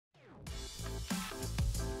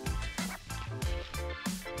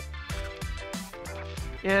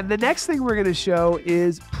And the next thing we're going to show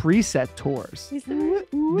is preset tours.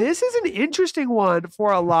 This is an interesting one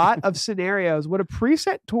for a lot of scenarios. What a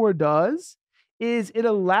preset tour does is it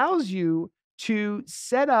allows you to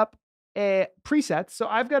set up a preset. So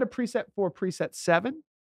I've got a preset for preset 7.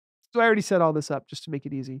 So I already set all this up just to make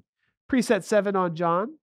it easy. Preset 7 on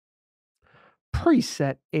John,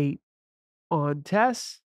 preset 8 on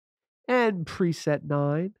Tess, and preset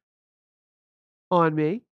 9 on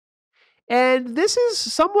me. And this is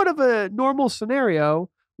somewhat of a normal scenario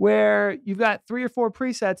where you've got 3 or 4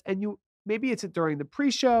 presets and maybe it's during the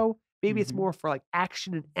pre-show, maybe it's more for like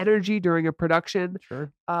action and energy during a production.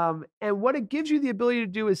 Sure. And what it gives you the ability to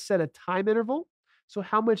do is set a time interval. So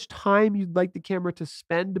how much time you'd like the camera to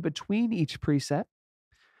spend between each preset.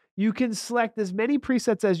 You can select as many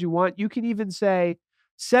presets as you want. You can even say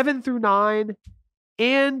 7 through 9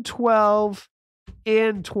 and 12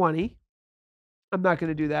 and 20. I'm not going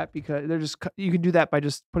to do that because you can do that by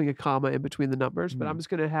just putting a comma in between the numbers, but I'm just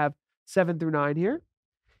going to have 7 through 9 here.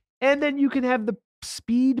 And then you can have the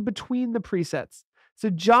speed between the presets. So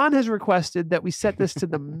John has requested that we set this to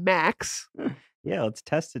the max. Yeah, let's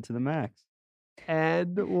test it to the max.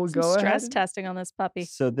 And we'll Some go stress ahead. testing on this puppy.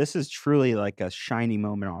 So this is truly like a shiny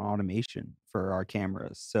moment on automation for our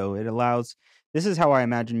cameras. So it allows, this is how I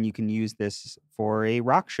imagine you can use this for a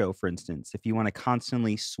rock show, for instance. If you want to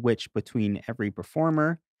constantly switch between every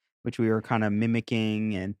performer, which we were kind of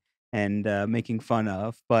mimicking and making fun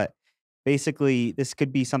of, but basically this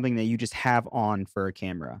could be something that you just have on for a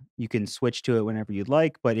camera. You can switch to it whenever you'd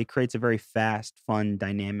like, but it creates a very fast, fun,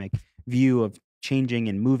 dynamic view of changing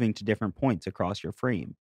and moving to different points across your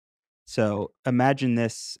frame. So imagine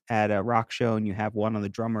this at a rock show and you have one on the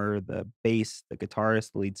drummer, the bass, the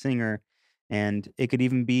guitarist, the lead singer, and it could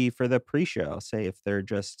even be for the pre-show. Say if they're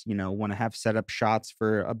just, want to have setup shots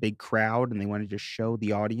for a big crowd and they want to just show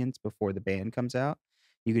the audience before the band comes out,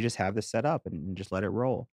 you could just have this set up and just let it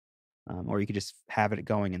roll. Or you could just have it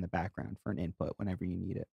going in the background for an input whenever you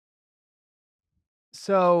need it.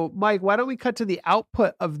 So Mike, why don't we cut to the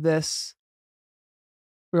output of this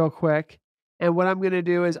real quick? And what I'm going to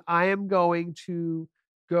do is I am going to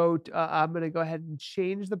I'm going to go ahead and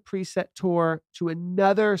change the preset tour to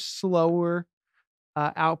another slower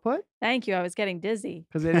output. Thank you. I was getting dizzy.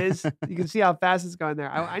 Because it is, you can see how fast it's going there.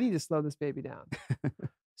 I need to slow this baby down.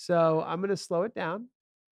 So I'm going to slow it down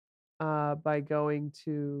by going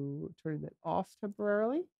to turning that off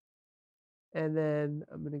temporarily. And then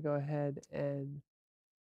I'm going to go ahead and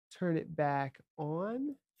turn it back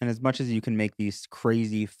on. And as much as you can make these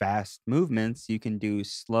crazy fast movements, you can do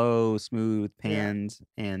slow, smooth pans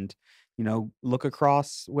and, look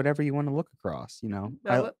across whatever you want to look across,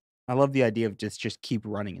 I love the idea of just keep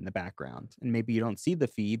running in the background. And maybe you don't see the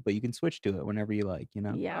feed, but you can switch to it whenever you like,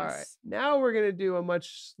 Yes. All right. Now we're going to do a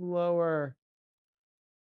much slower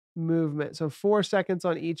movement. So 4 seconds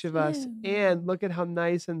on each of us. And look at how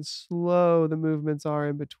nice and slow the movements are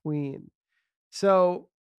in between. So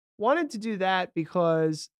wanted to do that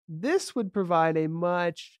because this would provide a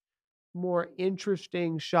much more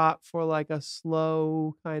interesting shot for like a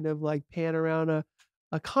slow kind of like pan around a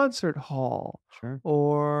concert hall. Sure.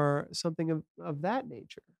 Or something of that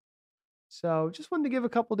nature. So just wanted to give a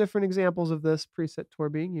couple different examples of this preset tour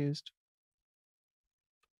being used.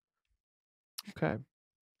 Okay.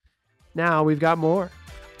 Now we've got more.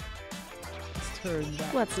 Let's turn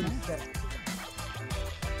that What's preset